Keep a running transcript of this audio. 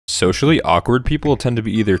Socially awkward people tend to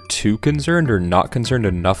be either too concerned or not concerned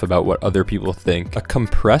enough about what other people think. A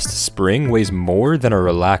compressed spring weighs more than a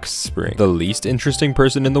relaxed spring. The least interesting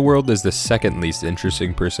person in the world is the second least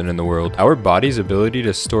interesting person in the world. Our body's ability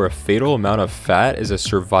to store a fatal amount of fat is a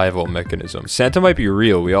survival mechanism. Santa might be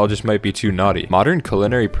real, we all just might be too naughty. Modern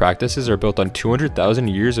culinary practices are built on 200,000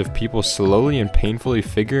 years of people slowly and painfully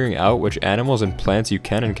figuring out which animals and plants you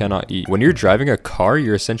can and cannot eat. When you're driving a car,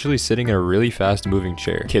 you're essentially sitting in a really fast moving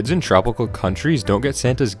chair. Kids in tropical countries don't get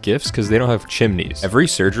Santa's gifts because they don't have chimneys. Every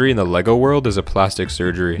surgery in the Lego world is a plastic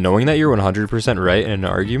surgery. Knowing that you're 100% right in an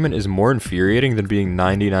argument is more infuriating than being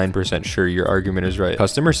 99% sure your argument is right.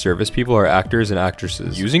 Customer service people are actors and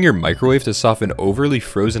actresses. Using your microwave to soften overly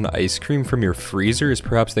frozen ice cream from your freezer is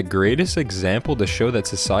perhaps the greatest example to show that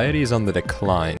society is on the decline.